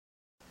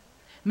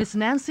Miss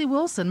Nancy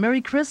Wilson, Merry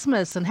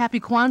Christmas and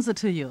Happy Kwanzaa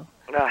to you.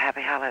 Well,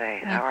 happy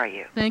holidays. How are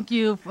you? Thank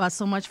you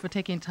so much for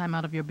taking time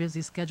out of your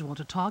busy schedule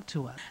to talk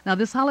to us. Now,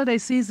 this holiday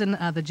season,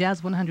 the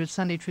Jazz 100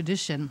 Sunday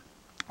tradition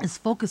is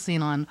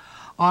focusing on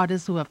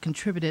artists who have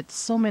contributed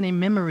so many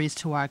memories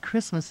to our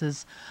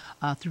Christmases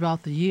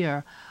throughout the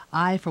year.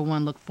 I, for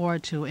one, look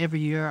forward to every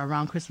year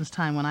around Christmas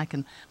time when I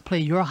can play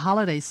your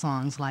holiday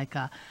songs like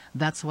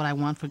That's What I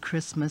Want for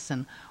Christmas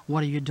and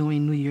What Are You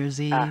Doing New Year's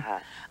Eve.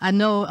 I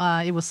know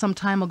it was some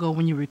time ago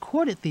when you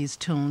recorded these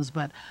tunes,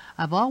 but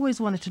I've always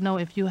wanted to know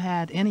if you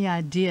had any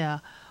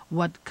idea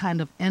what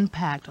kind of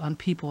impact on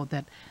people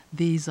that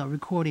these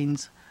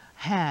recordings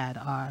had.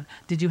 Or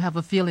did you have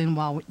a feeling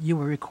while you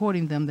were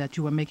recording them that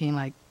you were making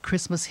like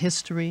Christmas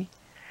history?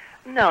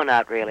 No,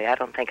 not really. I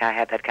don't think I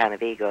had that kind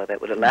of ego that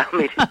would allow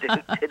me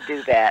to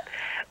do that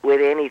with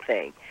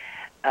anything.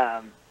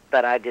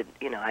 But I did,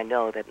 I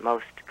know that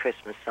most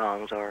Christmas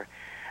songs are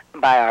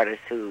by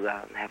artists who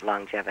have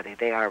longevity.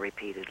 They are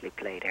repeatedly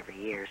played every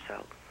year,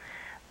 so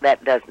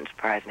that doesn't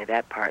surprise me,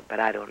 that part, but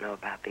I don't know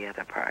about the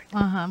other part.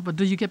 But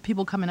do you get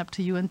people coming up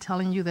to you and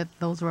telling you that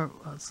those were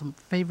some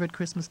favorite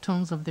Christmas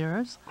tunes of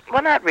theirs?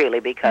 Well, not really,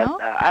 because No?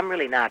 I'm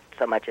really not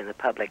so much in the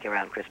public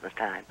around Christmas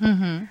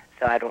time.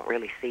 So I don't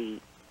really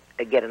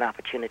get an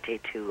opportunity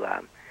to,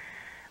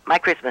 my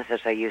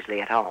Christmases are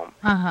usually at home.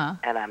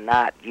 And I'm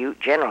not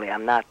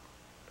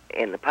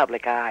in the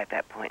public eye at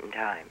that point in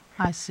time.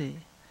 I see.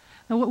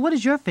 Now, what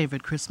is your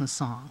favorite Christmas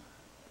song?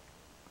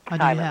 Or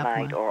do you Silent have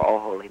Night one? or Oh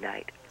Holy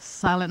Night.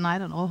 Silent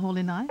Night and Oh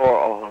Holy Night?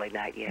 Or Oh Holy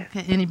Night, yes.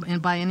 Okay,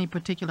 and by any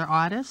particular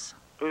artist?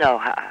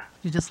 No,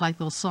 You just like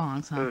those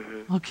songs, huh?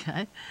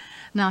 Okay.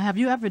 Now, have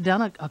you ever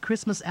done a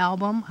Christmas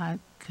album? I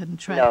couldn't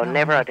track. No,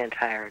 never an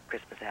entire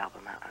Christmas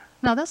album.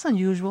 Now, that's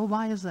unusual.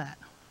 Why is that?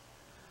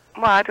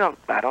 Well, I don't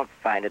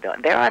find it.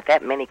 There aren't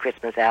that many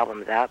Christmas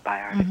albums out by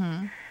artists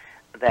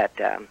that,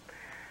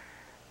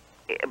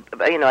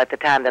 at the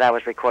time that I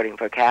was recording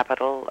for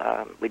Capitol,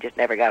 we just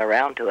never got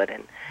around to it.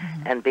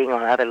 And being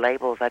on other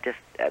labels, I just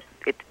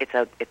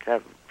it's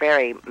a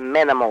very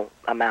minimal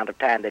amount of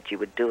time that you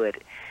would do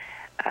it.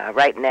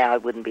 Right now,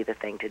 it wouldn't be the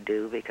thing to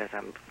do because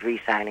I'm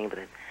re-signing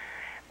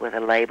with a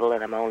label,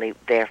 and I'm only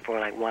there for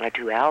like one or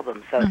two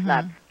albums. So it's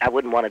not. I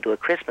wouldn't want to do a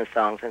Christmas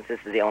song since this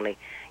is the only.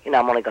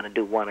 I'm only going to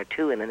do one or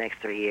two in the next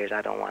 3 years.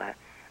 I don't want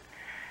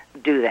to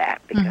do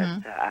that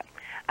because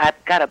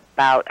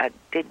I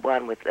did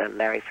one with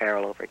Larry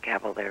Farrell over at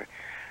Capitol. There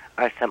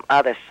are some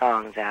other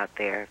songs out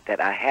there that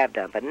I have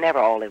done, but never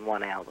all in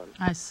one album.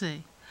 I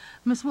see.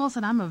 Miss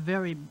Wilson, I'm a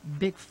very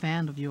big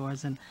fan of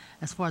yours, and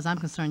as far as I'm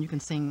concerned, you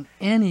can sing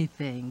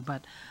anything,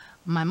 but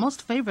my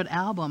most favorite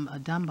album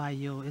done by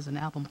you is an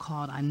album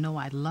called I Know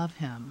I Love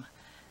Him.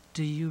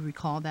 Do you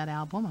recall that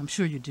album? I'm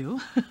sure you do.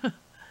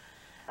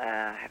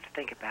 I have to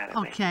think about it.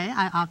 Okay,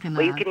 I can...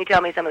 Well, can you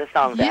tell me some of the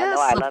songs that yes, I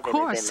Know I Love of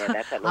course. Him is in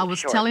there? That's a I was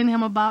short. telling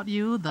him about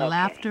you, the Okay.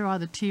 laughter or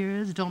the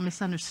tears, don't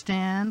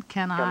misunderstand,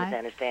 can Don't I?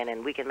 misunderstand,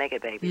 and We Can Make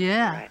It, Baby.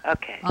 Yeah. Right.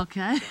 Okay.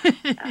 Okay.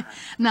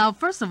 Now,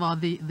 first of all,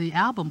 the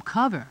album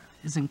cover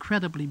is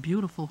incredibly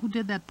beautiful. Who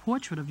did that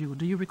portrait of you?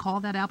 Do you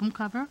recall that album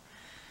cover?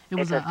 It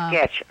It's a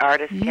sketch,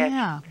 artist sketch.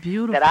 Yeah,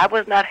 beautiful. That I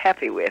was not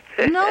happy with.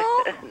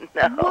 No?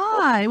 No.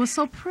 Why? It was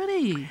so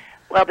pretty.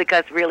 Well,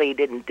 because really he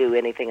didn't do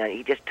anything.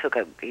 He just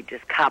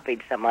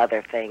copied some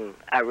other thing.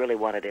 I really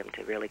wanted him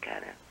to really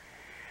kind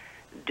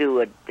of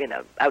do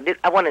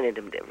I wanted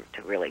him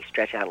to really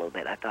stretch out a little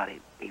bit. I thought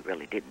he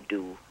really didn't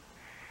do.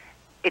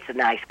 It's a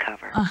nice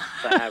cover,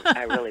 but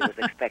I really was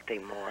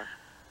expecting more.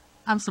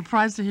 I'm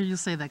surprised to hear you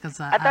say that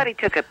because I thought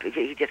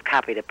he just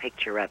copied a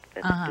picture up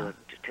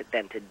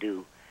than to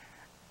do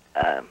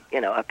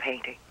a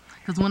painting.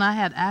 Because when I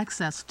had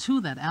access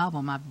to that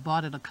album, I've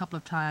bought it a couple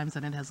of times,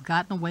 and it has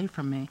gotten away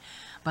from me.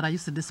 But I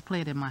used to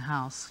display it in my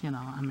house,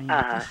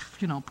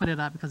 put it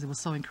up because it was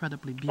so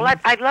incredibly beautiful. Well,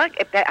 I like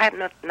it. I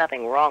have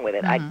nothing wrong with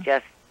it. I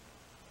just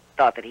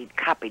thought that he'd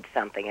copied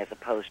something as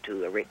opposed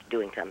to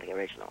doing something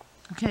original.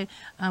 Okay,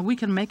 We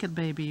Can Make It,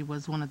 Baby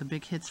was one of the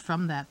big hits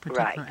from that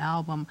particular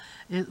album.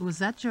 Was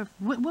that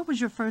what was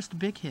your first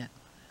big hit?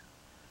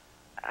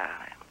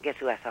 Guess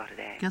Who I Saw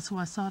Today. Guess Who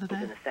I Saw Today?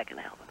 It was in the second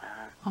album.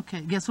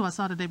 Okay, Guess Who I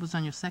Saw Today was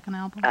on your second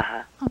album?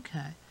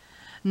 Okay.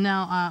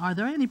 Now, are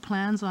there any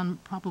plans on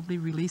probably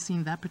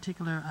releasing that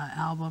particular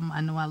album,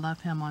 I Know I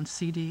Love Him, on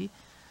CD?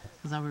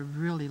 Because I would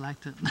really like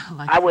to.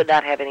 I would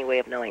not have any way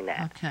of knowing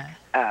that. Okay.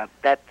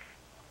 That's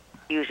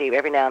usually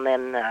every now and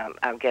then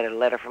I'll get a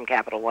letter from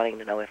Capitol wanting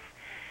to know if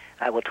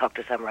I will talk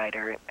to some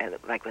writer,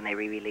 like when they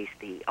re-release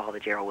all the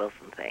Gerald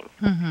Wilson things.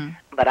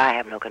 But I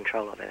have no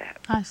control over that.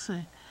 I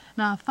see.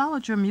 Now, I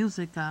followed your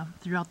music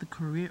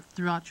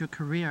throughout your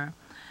career,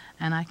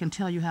 and I can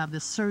tell you have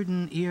this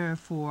certain ear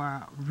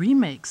for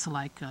remakes,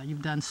 like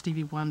you've done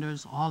Stevie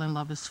Wonder's All in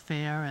Love is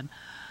Fair and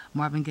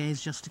Marvin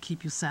Gaye's Just to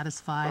Keep You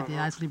Satisfied, the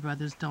Isley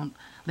Brothers' Don't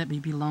Let Me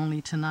Be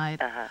Lonely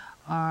Tonight.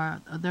 Are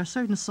there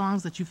certain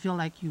songs that you feel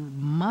like you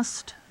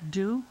must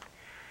do?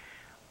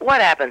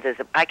 What happens is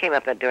I came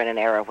up during an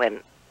era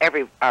when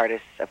every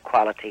artist of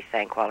quality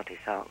sang quality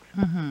songs.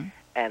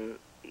 And,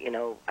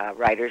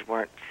 writers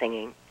weren't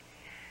singing.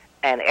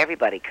 and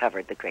everybody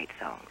covered the great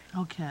songs.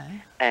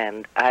 Okay.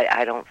 And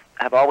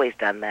I've always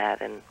done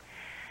that, and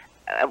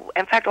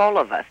in fact, all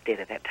of us did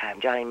at that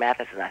time. Johnny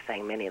Mathis and I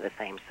sang many of the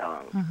same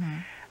songs.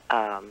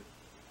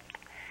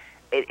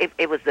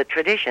 It was the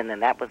tradition,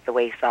 and that was the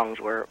way songs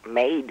were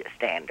made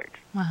standards.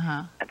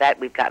 That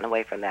we've gotten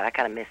away from that. I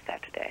kind of miss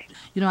that today.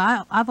 You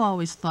know, I've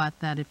always thought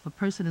that if a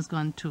person is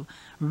going to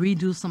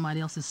redo somebody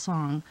else's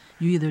song,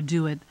 you either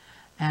do it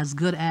as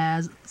good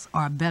as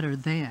or better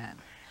than.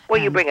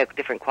 Well, you bring a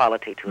different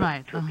quality to,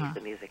 right, to a piece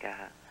of music.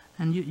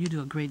 And you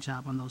do a great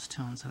job on those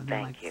tunes. They're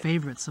Thank like you.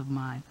 favorites of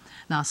mine.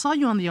 Now, I saw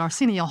you on the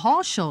Arsenio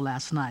Hall show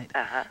last night.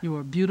 You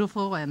were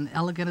beautiful and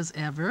elegant as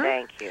ever.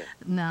 Thank you.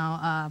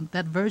 Now,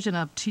 that version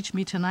of Teach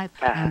Me Tonight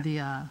and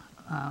the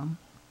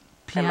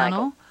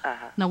piano,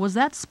 now, was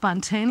that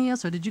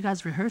spontaneous, or did you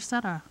guys rehearse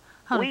that? Or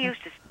we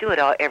used to do it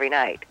every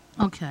night.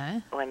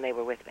 Okay. When they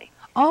were with me.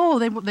 Oh,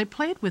 they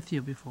played with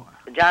you before.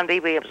 John B.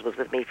 Williams was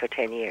with me for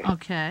 10 years.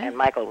 Okay. And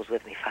Michael was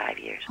with me 5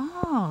 years.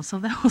 Oh, so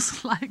that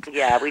was like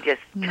we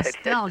just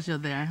nostalgia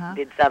there, huh?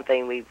 Did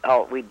something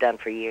we'd done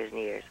for years and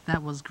years.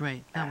 That was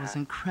great. That was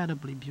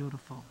incredibly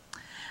beautiful.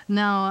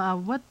 Now,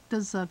 what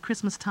does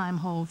Christmas time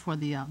hold for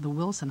the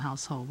Wilson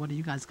household? What are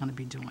you guys going to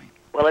be doing?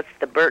 Well, it's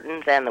the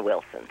Burtons and the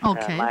Wilsons.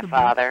 Okay. My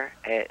father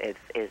is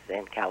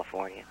in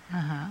California,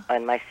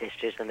 and my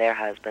sisters and their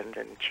husbands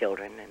and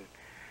children and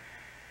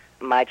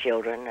my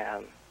children.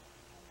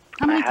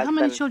 How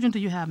many children do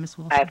you have, Miss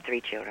Wilson? I have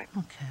 3 children.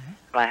 Okay.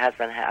 My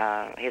husband,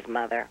 his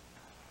mother,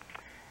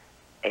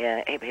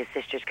 his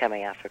sister's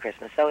coming out for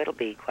Christmas, so it'll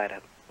be quite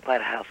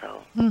a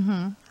household.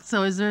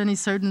 So, is there any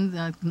certain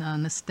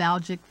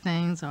nostalgic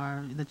things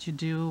or that you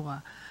do?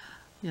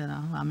 You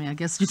know, I mean, I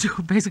guess you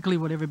do basically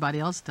what everybody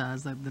else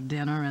does, like the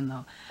dinner and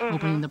the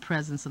opening the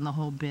presents and the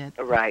whole bit.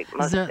 Right.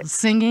 Is there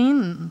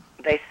singing?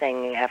 They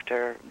sing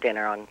after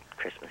dinner on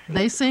Christmas Eve.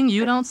 They sing?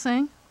 You don't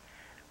sing?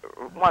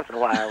 Once in a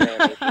while,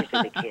 really. It's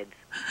usually the kids.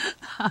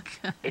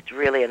 Okay. It's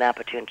really an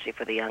opportunity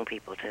for the young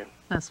people to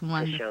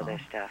show their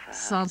stuff.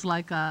 Sounds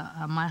like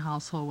my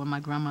household when my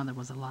grandmother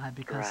was alive,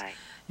 because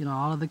you know,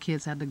 all of the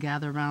kids had to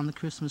gather around the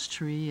Christmas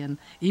tree, and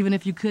even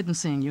if you couldn't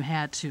sing, you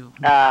had to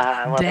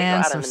well,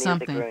 dance they go out or in the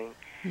something. Music room,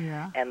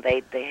 yeah. And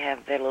they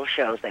have their little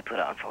shows they put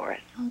on for us.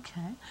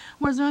 Okay.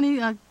 Was there any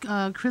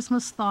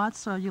Christmas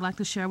thoughts you'd like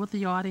to share with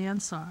the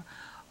audience, or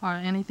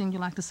anything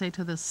you'd like to say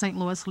to the St.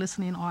 Louis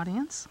listening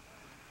audience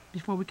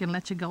before we can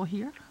let you go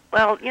here?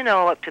 Well, you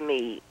know, up to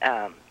me,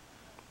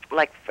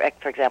 like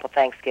for example,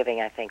 Thanksgiving.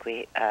 I think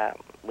we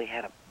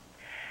had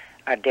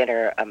our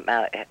dinner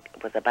amount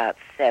was about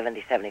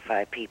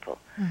 75 people.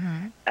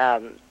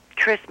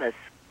 Christmas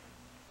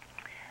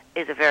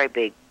is a very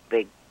big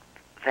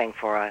thing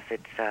for us.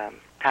 It's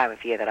time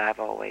of year that I've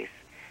always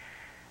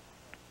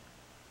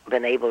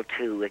been able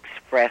to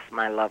express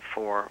my love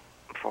for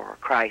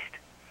Christ.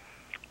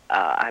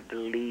 I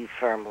believe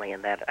firmly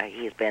in that.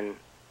 He has been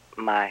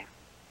my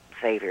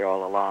Savior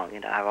all along,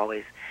 and I've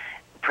always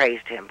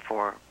praised him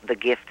for the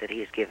gift that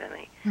he's given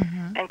me.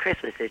 And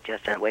Christmas is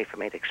just a way for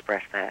me to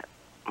express that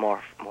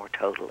more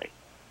totally.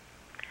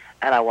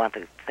 And I want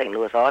the St.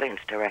 Louis audience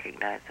to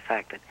recognize the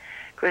fact that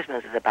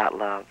Christmas is about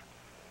love,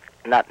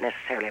 not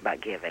necessarily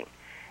about giving.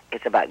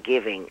 It's about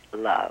giving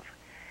love.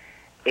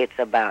 It's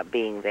about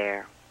being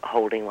there,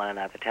 holding one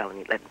another,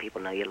 letting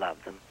people know you love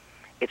them.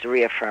 It's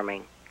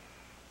reaffirming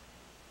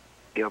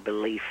your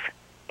belief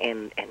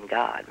in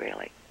God,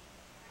 really.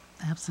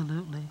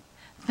 Absolutely.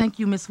 Thank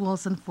you, Miss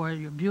Wilson, for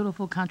your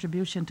beautiful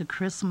contribution to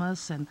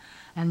Christmas and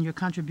your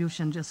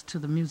contribution just to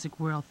the music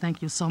world.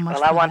 Thank you so much.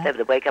 Well, I want them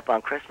to wake up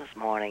on Christmas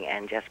morning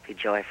and just be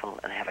joyful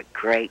and have a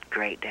great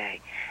day.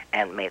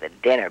 And may the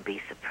dinner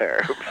be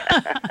superb.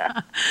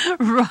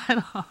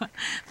 Right on.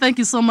 Thank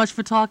you so much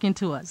for talking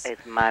to us.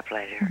 It's my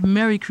pleasure.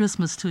 Merry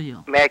Christmas to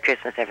you. Merry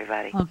Christmas,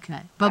 everybody.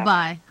 Okay.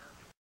 Bye-bye.